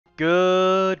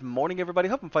Good morning, everybody.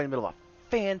 Hope I'm finding the middle of a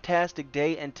fantastic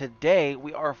day. And today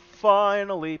we are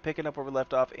finally picking up where we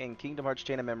left off in Kingdom Hearts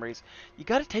Chain of Memories. You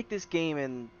got to take this game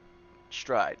in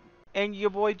stride. And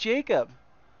your boy Jacob,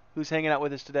 who's hanging out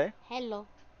with us today. Hello.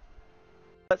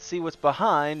 Let's see what's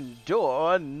behind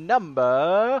door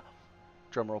number...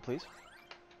 Drumroll, please.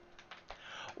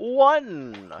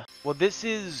 1. Well, this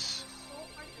is...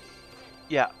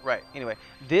 Yeah, right. Anyway,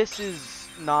 this is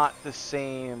not the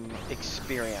same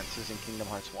experience as in Kingdom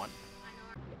Hearts 1.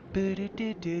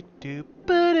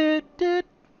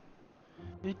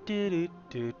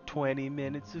 20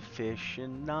 minutes of fish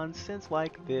and nonsense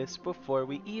like this before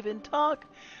we even talk.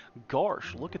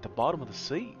 Gosh, look at the bottom of the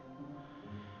sea.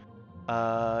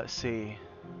 See.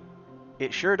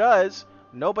 It sure does.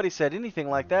 Nobody said anything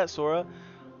like that, Sora.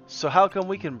 So how come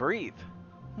we can breathe?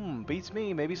 Beats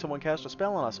me. Maybe someone cast a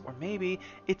spell on us. Or maybe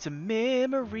it's a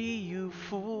memory, you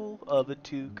fool of a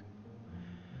toque.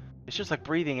 It's just like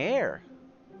breathing air.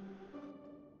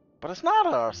 But it's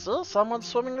not Ursula. Someone's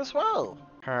swimming this well.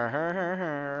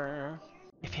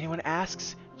 If anyone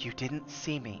asks, you didn't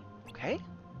see me, okay?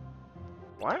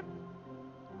 What?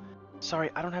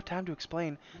 Sorry, I don't have time to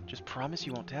explain. Just promise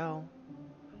you won't tell.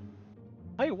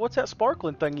 Hey, what's that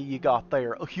sparkling thingy you got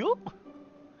there?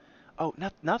 Oh,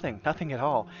 nothing at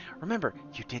all. Remember,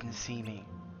 you didn't see me.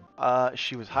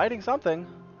 She was hiding something.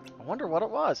 I wonder what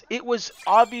it was. It was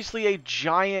obviously a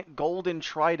giant golden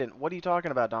trident. What are you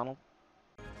talking about, Donald?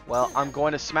 Well, I'm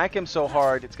going to smack him so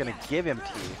hard, it's going to give him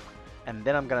teeth. And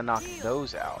then I'm going to knock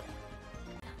those out.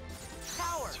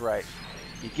 That's right.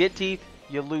 You get teeth,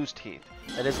 you lose teeth.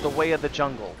 That is the way of the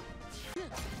jungle.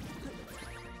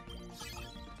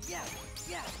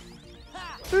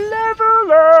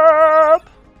 Level up!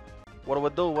 What do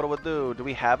we do? What do we do? Do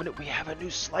we have it? We have a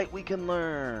new sleight we can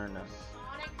learn.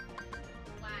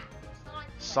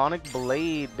 Sonic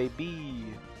Blade, baby.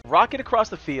 Rocket across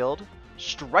the field,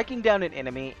 striking down an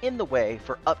enemy in the way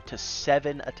for up to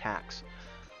 7 attacks.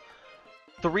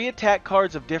 3 attack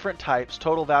cards of different types,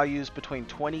 total values between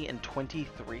 20 and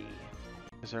 23.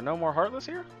 Is there no more Heartless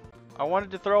here? I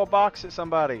wanted to throw a box at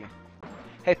somebody.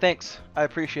 Hey, thanks. I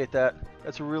appreciate that.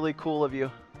 That's really cool of you.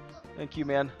 Thank you,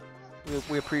 man.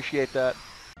 We appreciate that.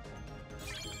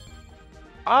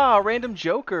 Ah, random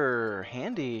Joker.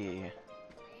 Handy.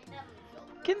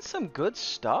 Getting some good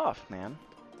stuff, man.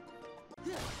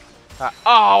 Oh,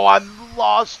 I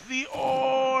lost the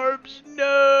orbs.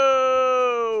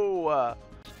 No.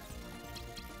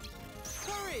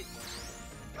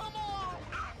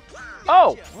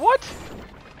 Oh, what?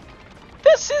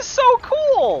 This is so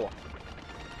cool.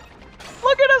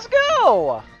 Look at us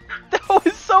go. That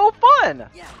was so fun.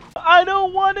 I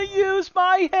don't want to use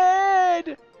my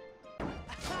head.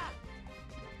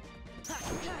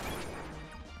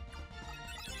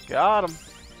 Got him.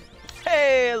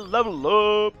 Hey,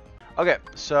 level up. Okay,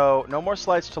 so no more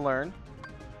slides to learn.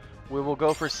 We will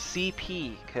go for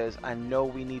CP because I know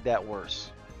we need that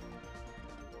worse.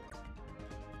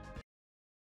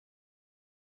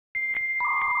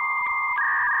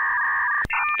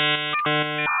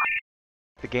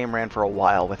 The game ran for a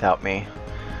while without me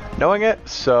knowing it,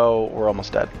 so we're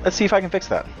almost dead. Let's see if I can fix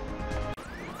that.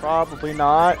 Probably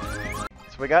not.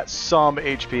 So we got some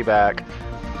HP back.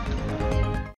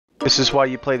 This is why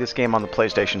you play this game on the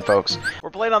PlayStation, folks.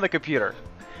 We're playing on the computer,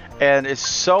 and it's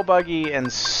so buggy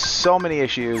and so many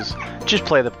issues. Just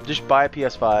buy a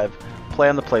PS5, play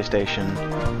on the PlayStation.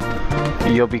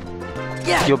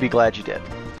 You'll be glad you did.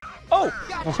 Oh,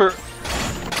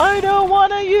 I don't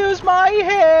want to use my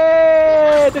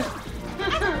head.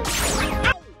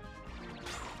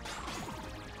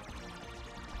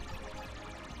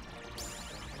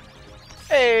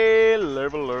 Hey,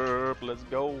 level up, let's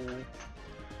go.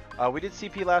 We did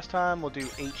CP last time, we'll do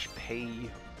HP.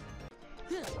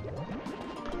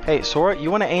 Hey, Sora, you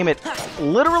want to aim at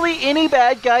literally any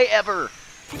bad guy ever.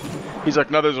 He's like,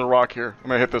 no, there's a rock here. I'm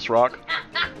gonna hit this rock.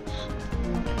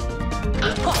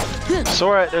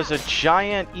 Sora, there's a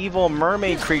giant evil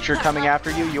mermaid creature coming after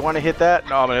you. You want to hit that?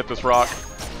 No, I'm gonna hit this rock.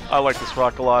 I like this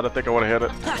rock a lot. I think I want to hit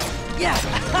it.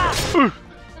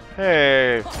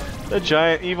 Hey, the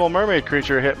giant evil mermaid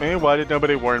creature hit me. Why did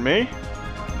nobody warn me?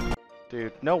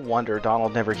 Dude, no wonder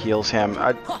Donald never heals him.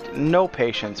 No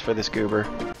patience for this goober.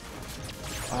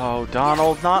 Oh,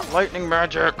 Donald, not lightning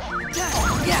magic.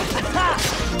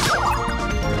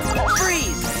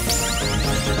 Freeze!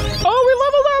 Oh, we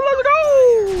leveled up. Let's go!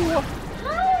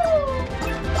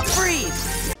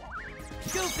 Freeze!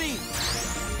 Goofy!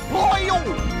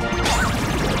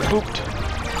 Booped.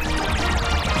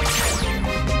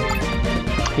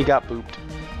 He got booped.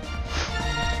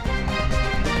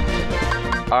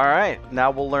 Alright,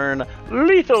 now we'll learn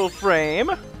Lethal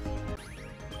Frame.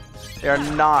 They are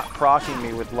not proccing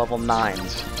me with level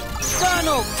 9s.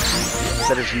 Donald!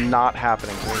 That is not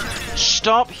happening to me.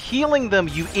 Stop healing them,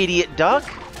 you idiot duck!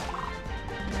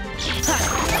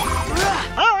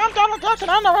 Oh, I'm Donald Duck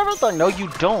and I know everything! No, you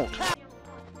don't.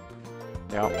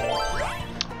 Yep.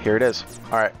 Here it is.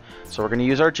 Alright, so we're gonna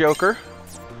use our Joker.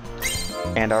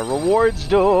 And our rewards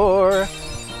door.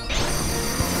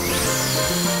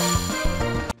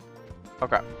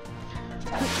 Okay.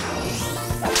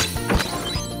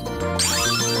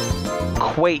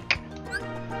 Quake.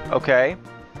 Okay.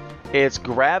 It's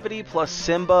gravity plus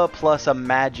Simba plus a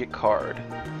magic card.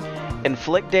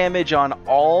 Inflict damage on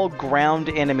all ground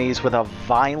enemies with a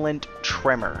violent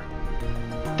tremor.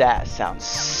 That sounds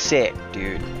sick,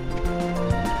 dude.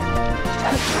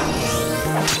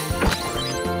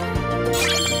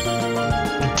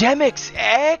 Demix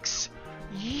X?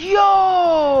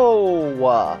 Yo!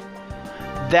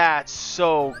 That's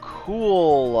so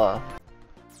cool.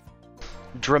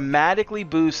 Dramatically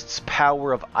boosts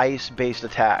power of ice-based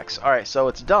attacks. Alright, so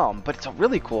it's dumb, but it's a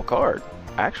really cool card,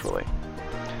 actually.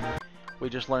 We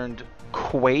just learned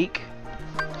Quake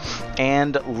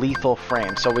and Lethal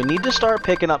Frame. So we need to start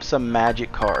picking up some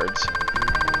magic cards.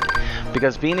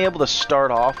 Because being able to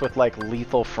start off with, like,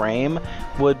 Lethal Frame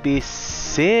would be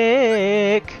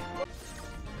sick.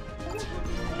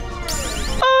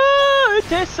 Oh, it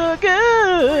tastes so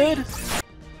good.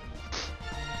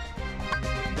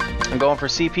 I'm going for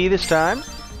CP this time.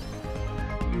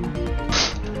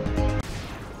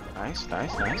 Nice,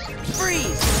 nice, nice.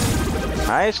 Freeze!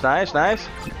 Nice, nice, nice.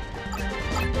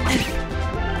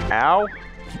 Ow.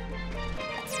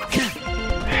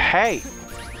 Hey!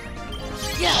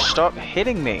 Stop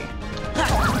hitting me.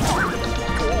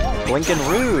 Blinkin'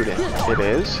 rude, it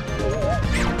is.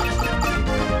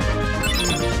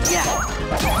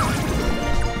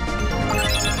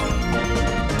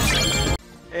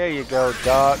 There you go,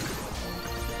 Doc.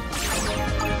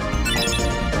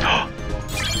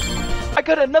 I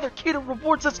got another key to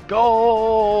rewards, let's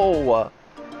go!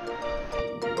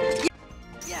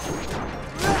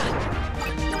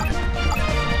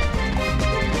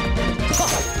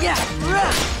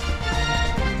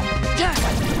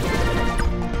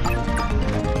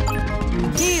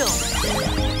 Heal!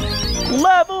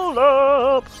 Level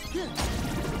up!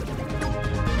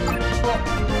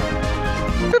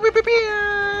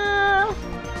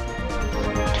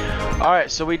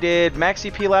 Alright, so we did max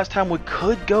CP last time. We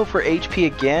could go for HP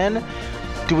again.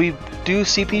 Do we do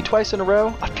CP twice in a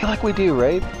row? I feel like we do,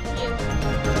 right?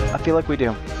 I feel like we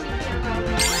do.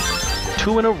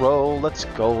 2 in a row. Let's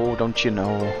go, don't you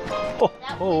know? Oh,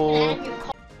 oh.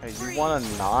 Hey, you wanna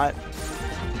not?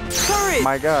 Courage!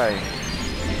 My guy.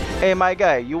 Hey, my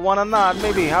guy, you wanna not?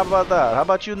 Maybe. How about that? How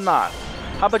about you not?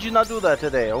 How about you not do that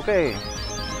today, okay?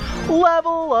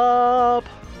 Level up!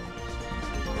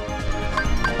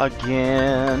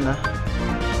 Again.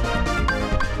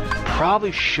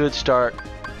 Probably should start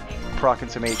proccing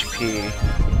some HP.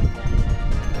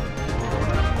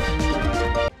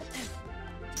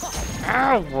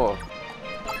 Ow!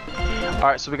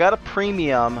 Alright, so we got a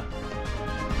premium.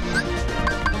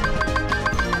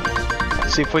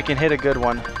 Let's see if we can hit a good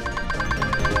one.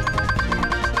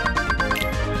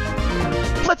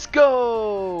 Let's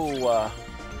go!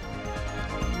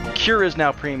 Cure is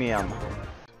now premium.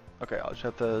 Okay, I'll just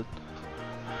have to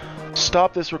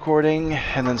stop this recording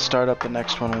and then start up the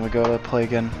next one when we go to play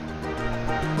again.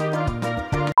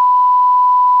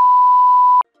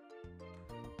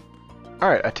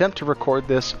 Alright, attempt to record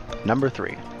this number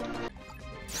 3.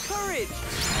 Courage!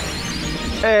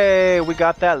 Hey, we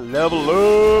got that level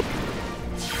up!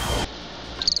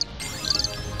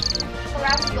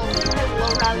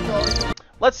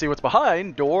 Let's see what's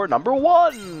behind door number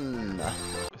 1!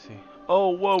 Let's see. Oh,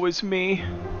 woe is me.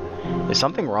 Is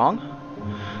something wrong?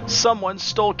 Someone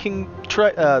stole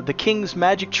the king's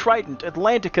magic trident.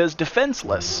 Atlantica's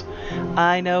defenseless.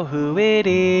 I know who it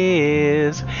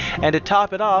is. And to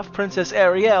top it off, Princess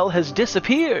Ariel has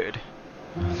disappeared.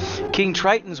 King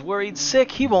Triton's worried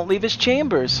sick. He won't leave his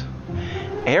chambers.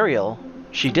 Ariel?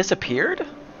 She disappeared?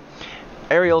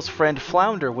 Ariel's friend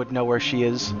Flounder would know where she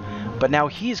is. But now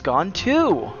he's gone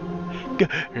too.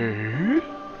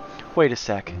 Wait a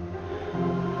sec.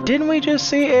 Didn't we just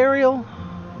see Ariel?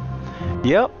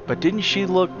 Yep, but didn't she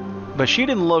look... But she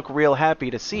didn't look real happy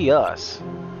to see us.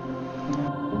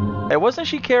 Hey, wasn't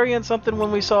she carrying something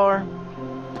when we saw her?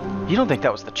 You don't think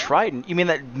that was the trident? You mean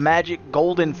that magic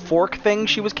golden fork thing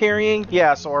she was carrying?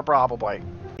 Yeah, so or probably.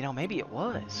 You know, maybe it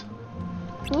was.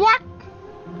 What?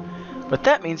 But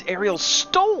that means Ariel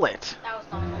stole it. That was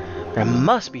not. There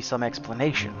must be some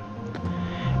explanation.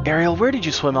 Ariel, where did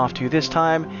you swim off to this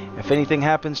time? If anything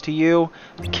happens to you,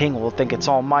 the king will think it's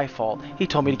all my fault. He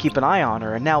told me to keep an eye on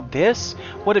her, and now this?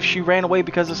 What if she ran away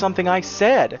because of something I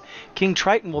said? King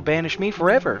Triton will banish me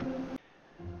forever.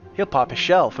 He'll pop his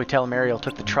shell if we tell him Ariel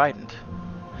took the trident.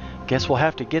 Guess we'll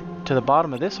have to get to the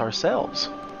bottom of this ourselves.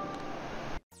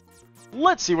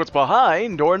 Let's see what's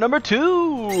behind door number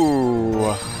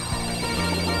 2.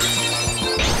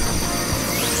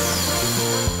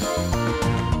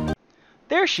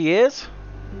 There she is.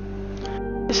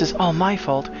 This is all my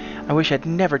fault. I wish I'd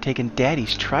never taken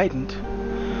Daddy's trident.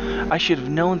 I should have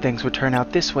known things would turn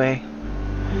out this way.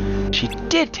 She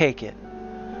did take it.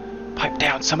 Pipe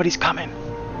down, somebody's coming.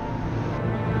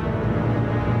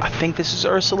 I think this is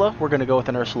Ursula. We're gonna go with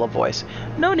an Ursula voice.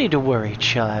 No need to worry,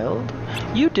 child.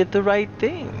 You did the right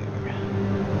thing.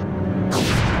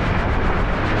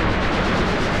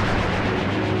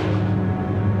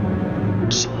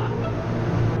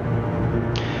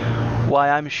 Why,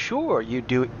 I'm sure you'd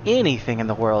do anything in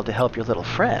the world to help your little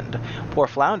friend. Poor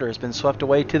Flounder has been swept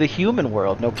away to the human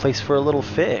world. No place for a little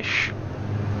fish.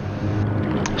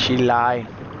 She lie.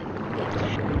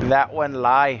 That one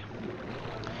lie.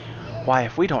 Why,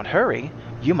 if we don't hurry,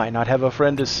 you might not have a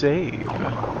friend to save.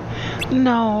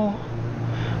 No.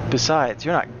 Besides,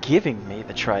 you're not giving me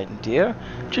the trident, dear.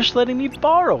 Just letting me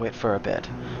borrow it for a bit.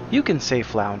 You can save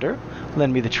Flounder,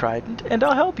 lend me the trident, and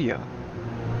I'll help you.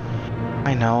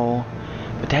 I know.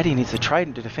 But Daddy needs the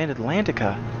trident to defend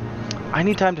Atlantica. I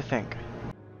need time to think.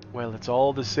 Well, it's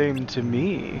all the same to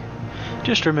me.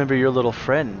 Just remember your little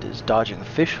friend is dodging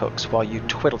fish hooks while you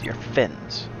twiddle your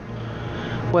fins.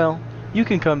 Well, you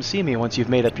can come see me once you've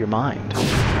made up your mind.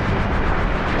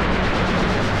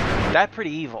 That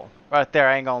pretty evil. Right there,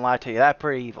 I ain't gonna lie to you. That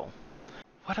pretty evil.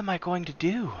 What am I going to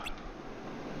do?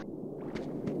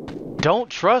 Don't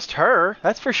trust her,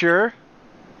 that's for sure.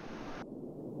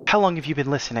 How long have you been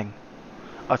listening?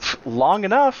 Long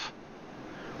enough.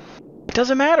 It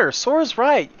doesn't matter. Sora's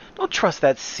right. Don't trust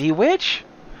that sea witch.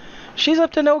 She's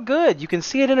up to no good. You can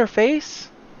see it in her face.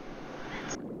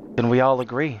 Then we all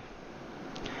agree.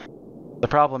 The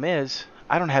problem is,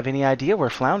 I don't have any idea where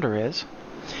Flounder is.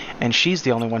 And she's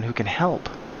the only one who can help.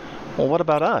 Well, what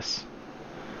about us?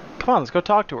 Come on, let's go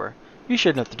talk to her. You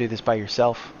shouldn't have to do this by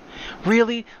yourself.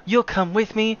 Really? You'll come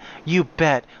with me? You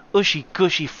bet.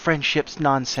 Ushy-gushy friendships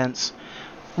nonsense.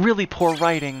 Really poor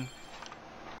writing.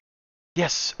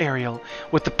 Yes, Ariel.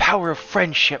 With the power of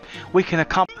friendship, we can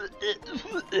accomplish...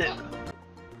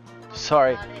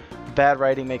 Sorry. Bad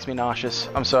writing makes me nauseous.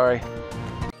 I'm sorry.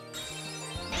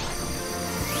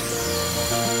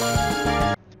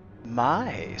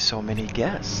 My, so many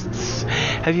guests.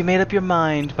 Have you made up your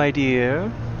mind, my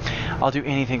dear? I'll do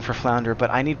anything for Flounder, but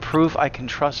I need proof I can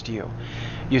trust you.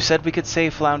 You said we could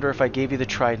save Flounder if I gave you the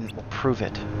trident. We'll prove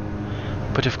it.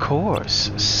 But of course,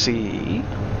 see?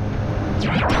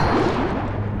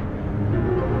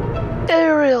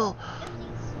 Ariel!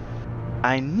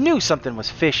 I knew something was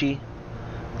fishy.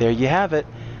 There you have it.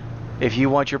 If you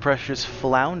want your precious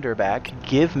Flounder back,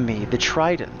 give me the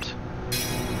trident.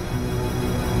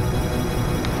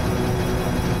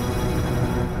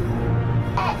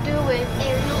 Do it,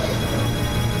 Ariel.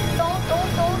 Don't.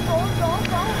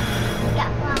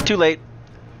 Too late.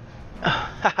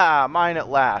 Haha, mine at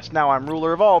last. Now I'm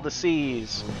ruler of all the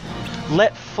seas.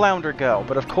 Let Flounder go,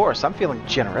 but of course, I'm feeling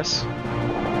generous.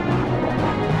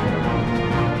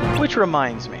 Which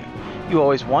reminds me, you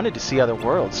always wanted to see other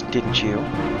worlds, didn't you?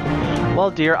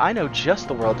 Well, dear, I know just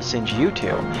the world to send you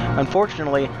to.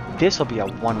 Unfortunately, this'll be a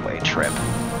one-way trip.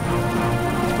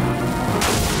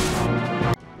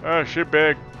 Oh, shit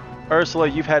big. Ursula,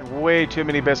 you've had way too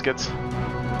many biscuits.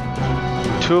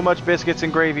 Too much biscuits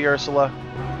and gravy, Ursula.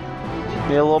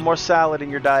 Need a little more salad in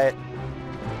your diet.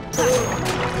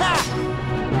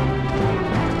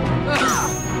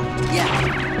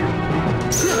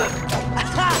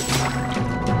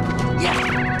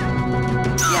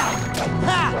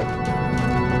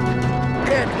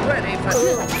 Get ready for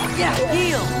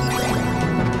heal.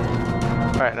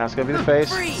 Alright, now it's gonna be the face.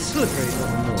 Freeze.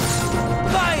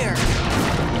 Fire.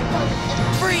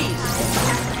 Freeze.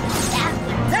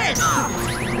 This.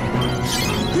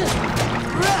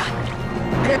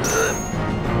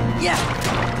 Yeah.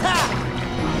 Ha.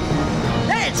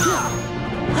 This.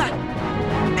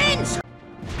 Mince.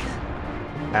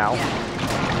 Ow.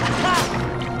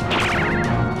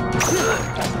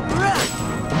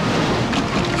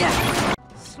 Yeah.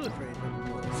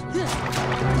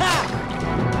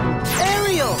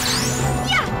 Ariel.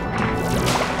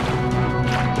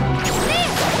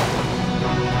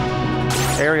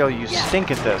 Ariel, you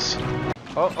stink at this.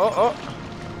 Oh.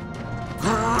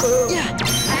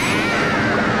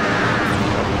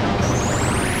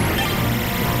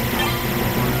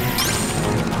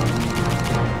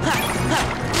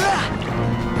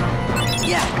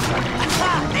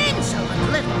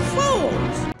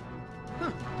 Fools!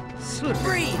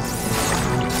 Freeze!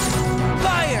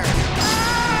 Fire!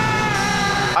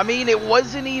 I mean, it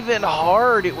wasn't even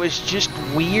hard. It was just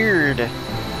weird.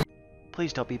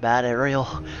 Please don't be mad, Ariel.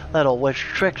 That old witch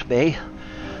tricked me.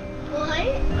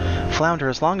 What? Flounder,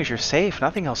 as long as you're safe,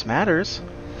 nothing else matters.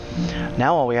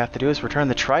 Now all we have to do is return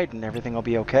the trident and everything will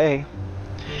be okay.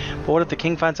 But what if the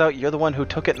king finds out you're the one who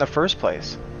took it in the first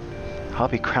place? I'll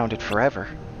be grounded forever.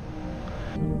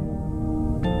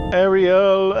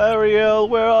 Ariel, Ariel,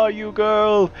 where are you,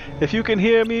 girl? If you can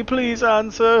hear me, please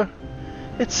answer.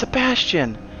 It's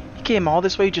Sebastian. He came all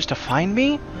this way just to find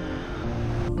me?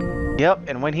 Yep,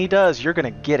 and when he does, you're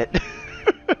gonna get it.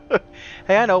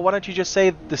 Hey, I know, why don't you just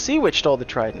say the sea witch stole the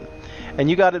trident? And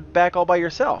you got it back all by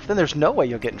yourself. Then there's no way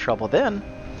you'll get in trouble then.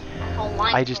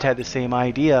 I just had the same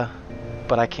idea,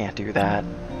 but I can't do that.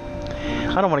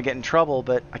 I don't want to get in trouble,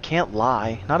 but I can't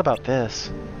lie. Not about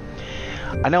this.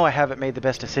 I know I haven't made the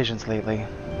best decisions lately.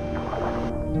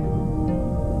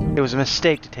 It was a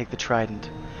mistake to take the trident.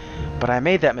 But I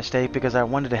made that mistake because I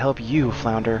wanted to help you,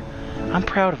 Flounder. I'm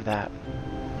proud of that.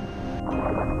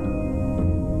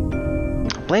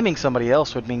 Blaming somebody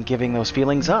else would mean giving those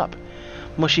feelings up.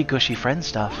 Mushy gushy friend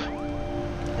stuff.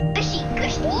 Gushy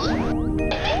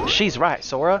gushy? She's right,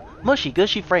 Sora. Mushy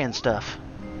gushy friend stuff.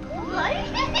 What?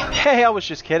 Hey, I was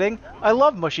just kidding. I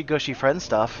love mushy gushy friend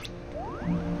stuff.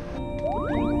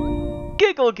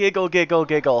 Giggle, giggle, giggle,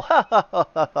 giggle. Ha ha ha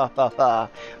ha ha ha ha.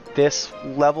 This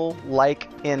level, like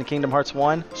in Kingdom Hearts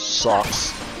 1,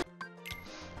 sucks.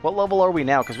 What level are we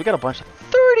now? Because we got a bunch of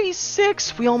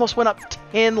 36! We almost went up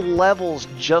 10 levels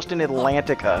just in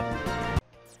Atlantica.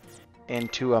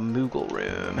 Into a Moogle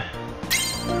room.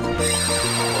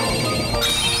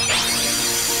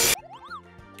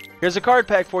 Here's a card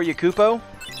pack for you, Koopo.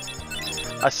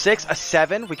 A 6, a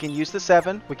 7. We can use the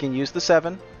 7. We can use the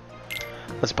 7.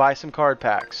 Let's buy some card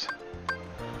packs.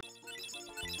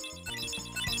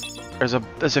 There's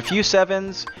a few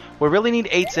 7s. We really need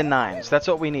 8s and 9s. That's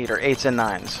what we need, or 8s and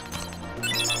 9s.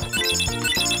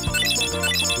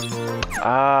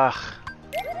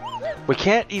 We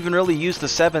can't even really use the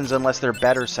 7s unless they're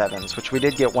better 7s, which we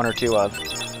did get 1 or 2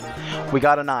 of. We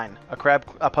got a 9,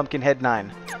 a pumpkin head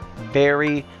 9.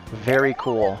 Very, very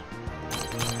cool.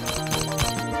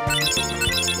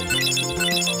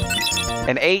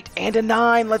 An 8 and a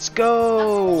 9, let's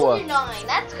go! That's 9,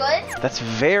 that's good. That's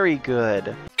very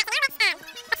good.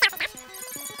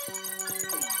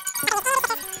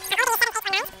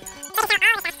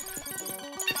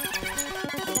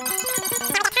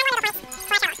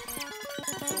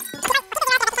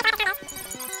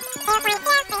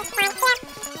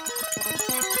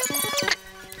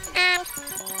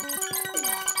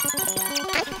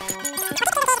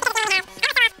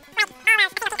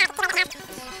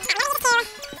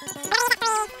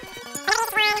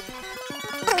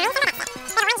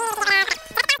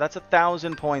 That's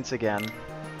 1,000 points again.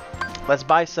 Let's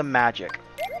buy some magic.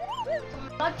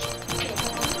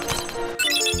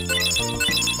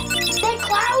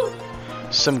 Cloud.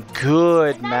 Some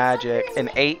good magic. An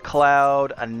 8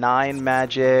 cloud, a 9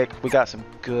 magic. We got some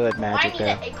good magic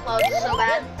there. I need an 8 cloud so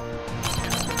bad.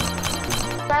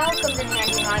 Cloud comes in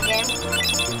handy in our game.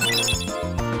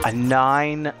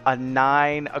 A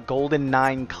 9, a golden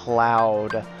 9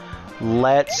 cloud.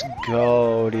 Let's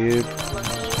go, dude.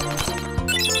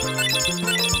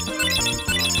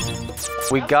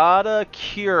 We got a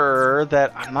cure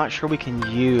that I'm not sure we can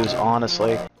use,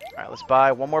 honestly. Alright, let's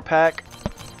buy one more pack.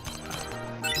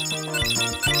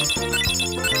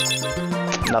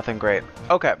 Nothing great.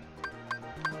 Okay.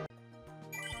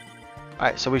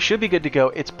 Alright, so we should be good to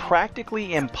go. It's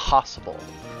practically impossible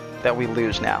that we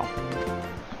lose now.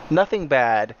 Nothing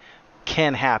bad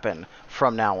can happen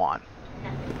from now on.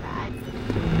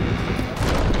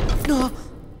 No.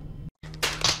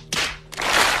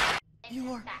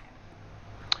 You're...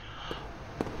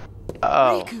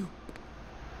 Oh. RIKU.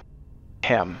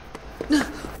 Him.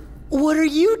 What are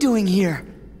you doing here?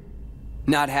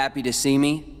 Not happy to see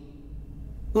me?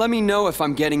 Let me know if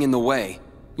I'm getting in the way.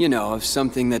 You know, of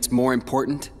something that's more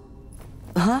important.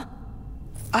 Huh?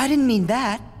 I didn't mean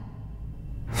that.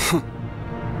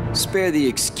 Spare the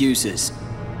excuses.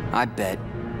 I bet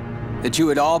that you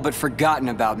had all but forgotten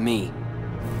about me.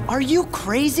 Are you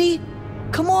crazy?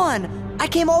 Come on, I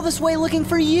came all this way looking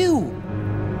for you.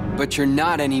 But you're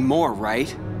not anymore,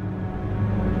 right?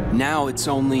 Now it's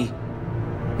only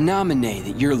Naminé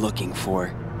that you're looking for.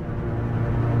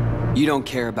 You don't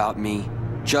care about me,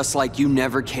 just like you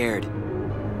never cared.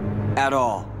 At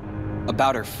all.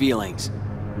 About her feelings.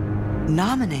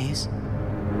 Naminé's?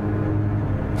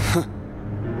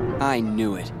 I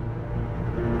knew it.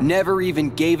 Never even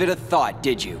gave it a thought,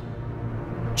 did you?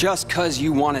 Just 'cause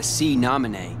you want to see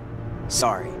Namine.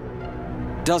 Sorry.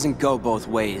 Doesn't go both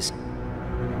ways.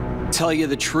 Tell you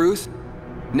the truth,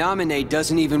 Namine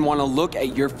doesn't even want to look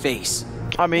at your face.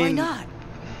 I mean... Why not?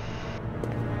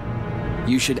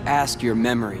 You should ask your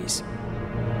memories.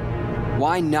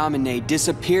 Why Namine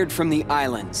disappeared from the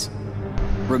islands.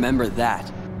 Remember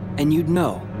that, and you'd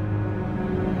know.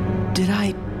 Did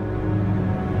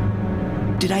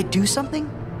I do something?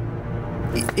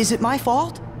 Is it my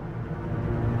fault?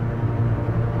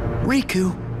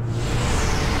 Riku.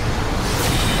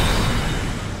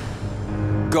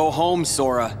 Go home,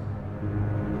 Sora.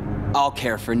 I'll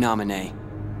care for Namine.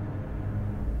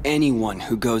 Anyone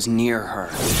who goes near her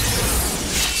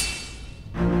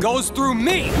goes through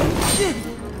me!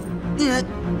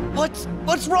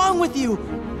 What's wrong with you?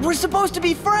 We're supposed to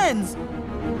be friends!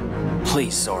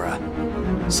 Please, Sora.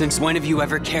 Since when have you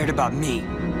ever cared about me?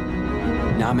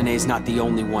 Namine's not the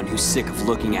only one who's sick of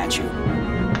looking at you.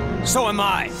 So am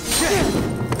I!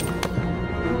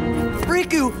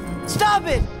 Riku, stop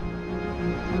it!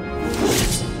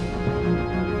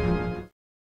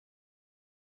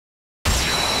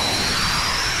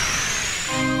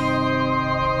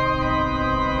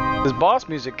 This boss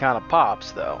music kind of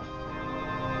pops, though.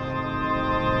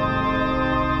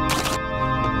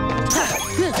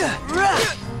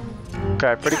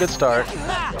 Okay, pretty good start.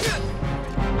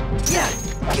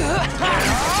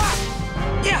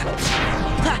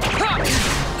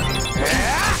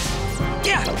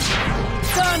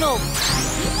 Donald!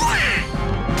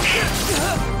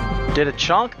 Did a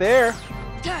chunk there.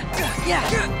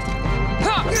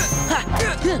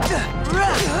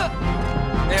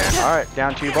 Alright,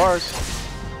 down 2 bars.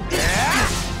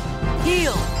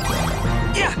 Heal!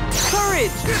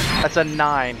 Courage! That's a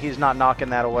 9. He's not knocking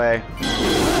that away.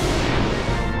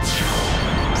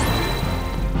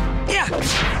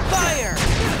 Fire!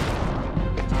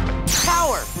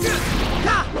 Power!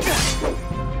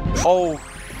 Oh,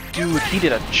 dude, he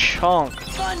did a chunk.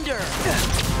 Thunder!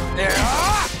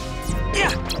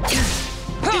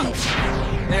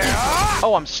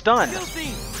 Oh, I'm stunned.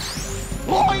 Filthy!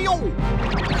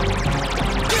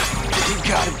 You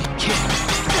gotta be kidding.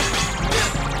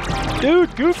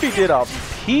 Dude, Goofy did a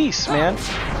piece, man.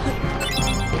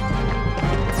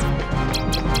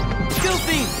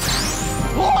 Filthy!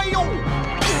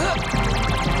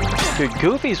 Dude,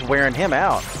 Goofy's wearing him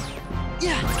out.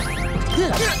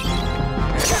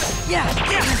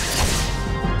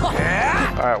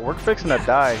 Alright, we're fixing to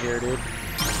die here, dude.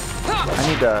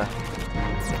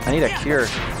 I need a cure.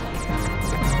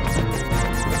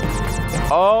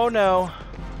 Oh no.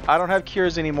 I don't have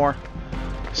cures anymore.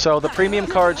 So the premium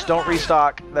cards don't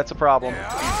restock. That's a problem.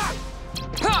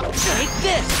 Take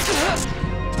this!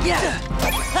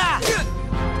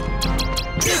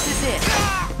 This is it!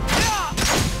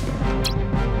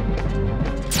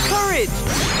 Courage!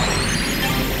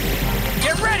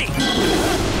 Get ready!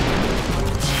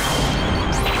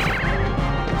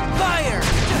 Fire!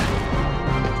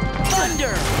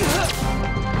 Thunder!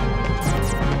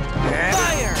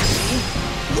 Fire!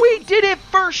 We did it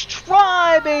first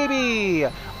try, baby!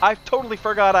 I totally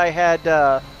forgot I had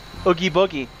Oogie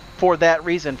Boogie for that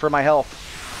reason, for my health.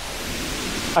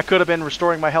 I could have been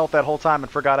restoring my health that whole time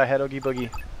and forgot I had Oogie Boogie.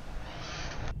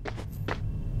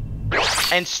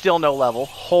 And still no level.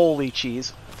 Holy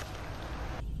cheese.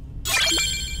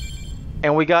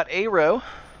 And we got Aero.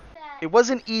 It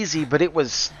wasn't easy, but it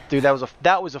was... Dude,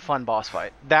 that was a fun boss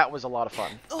fight. That was a lot of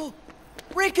fun. Oh,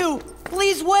 Riku,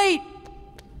 please wait!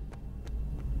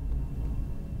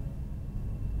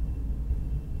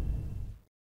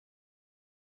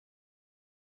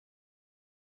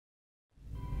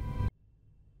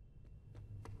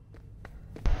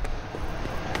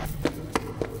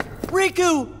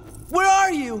 Riku, where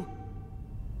are you?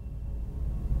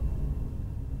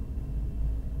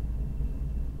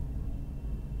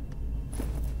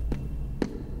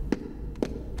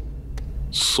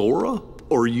 Sora,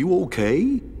 are you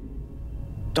okay?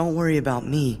 Don't worry about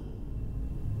me.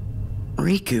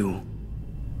 Riku,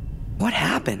 what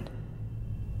happened?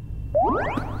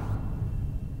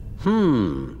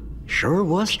 Sure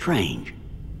was strange.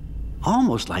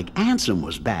 Almost like Ansem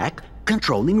was back,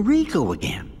 controlling Riku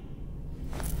again.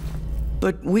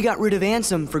 But we got rid of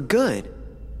Ansem for good.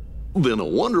 Then I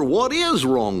wonder what is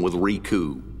wrong with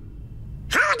Riku.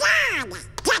 Hold on!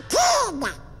 The kid!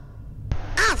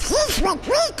 If he's with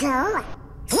Riku,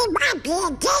 he might be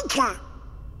in danger.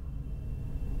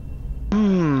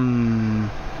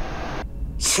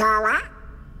 Sora?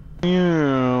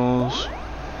 Yes.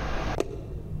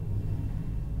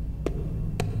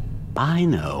 I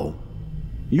know.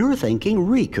 You're thinking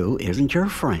Riku isn't your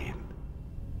friend.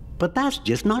 But that's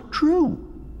just not true.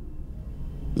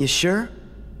 You sure?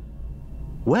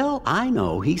 Well, I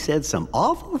know he said some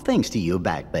awful things to you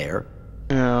back there.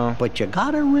 Yeah. But you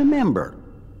gotta remember,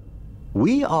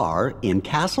 we are in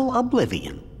Castle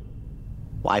Oblivion.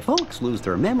 Why, folks lose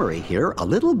their memory here a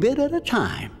little bit at a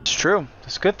time. It's true.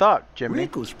 It's a good thought, Jimmy.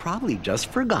 Riku's probably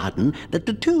just forgotten that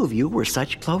the two of you were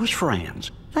such close friends.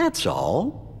 That's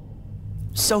all.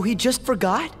 So he just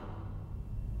forgot?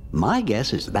 My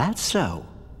guess is that's so.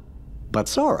 But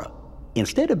Sora,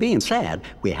 instead of being sad,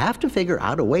 we have to figure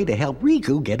out a way to help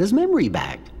Riku get his memory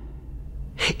back.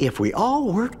 If we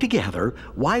all work together,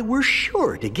 why, we're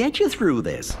sure to get you through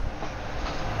this.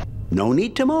 No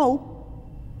need to mow.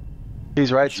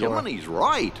 He's right, Sora. Jiminy's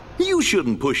right. You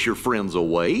shouldn't push your friends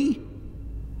away.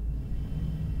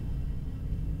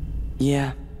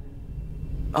 Yeah.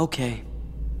 Okay.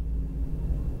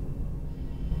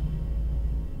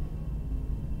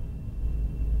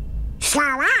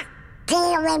 Sora, do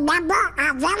you remember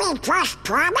our very first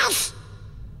promise?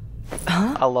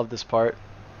 I love this part.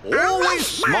 Always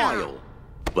smile.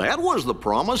 That was the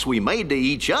promise we made to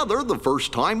each other the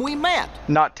first time we met.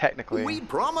 Not technically. We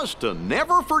promised to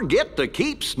never forget to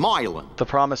keep smiling. The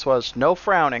promise was no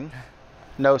frowning,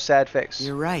 no sad face.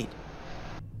 You're right.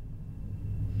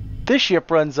 This ship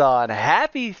runs on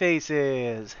happy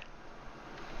faces.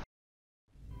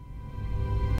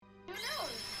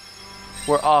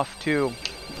 We're off to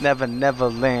Neverland,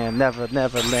 Neverland.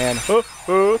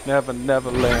 Neverland,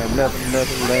 Neverland.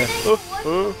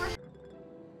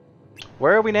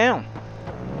 Where are we now?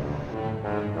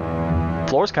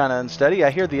 Floor's kind of unsteady. I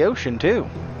hear the ocean too.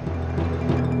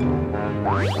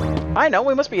 I know,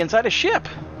 we must be inside a ship.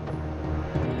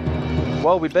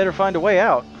 Well, we better find a way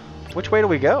out. Which way do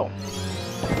we go?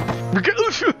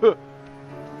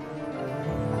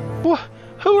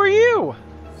 Who are you?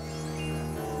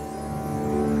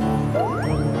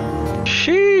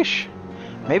 Sheesh.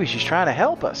 Maybe she's trying to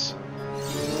help us.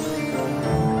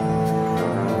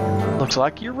 Looks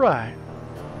like you're right.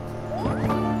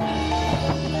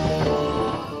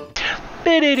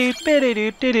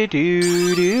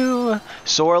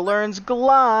 Sora learns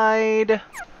glide.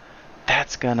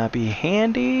 That's gonna be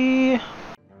handy.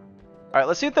 Alright,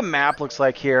 let's see what the map looks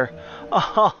like here.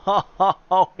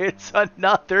 Oh, it's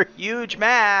another huge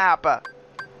map.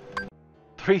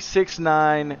 3, 6,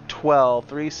 9, 12.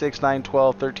 3, 6, 9,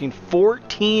 12, 13,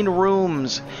 14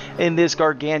 rooms in this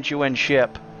gargantuan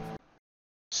ship.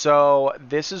 So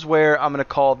this is where I'm going to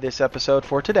call this episode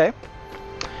for today.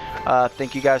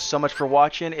 Thank you guys so much for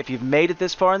watching. If you've made it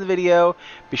this far in the video,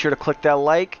 be sure to click that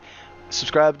like,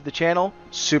 subscribe to the channel.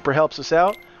 Super helps us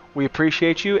out. We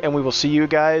appreciate you, and we will see you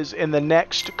guys in the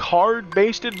next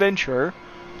card-based adventure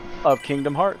of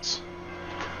Kingdom Hearts.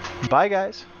 Bye,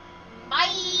 guys.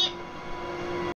 Bye.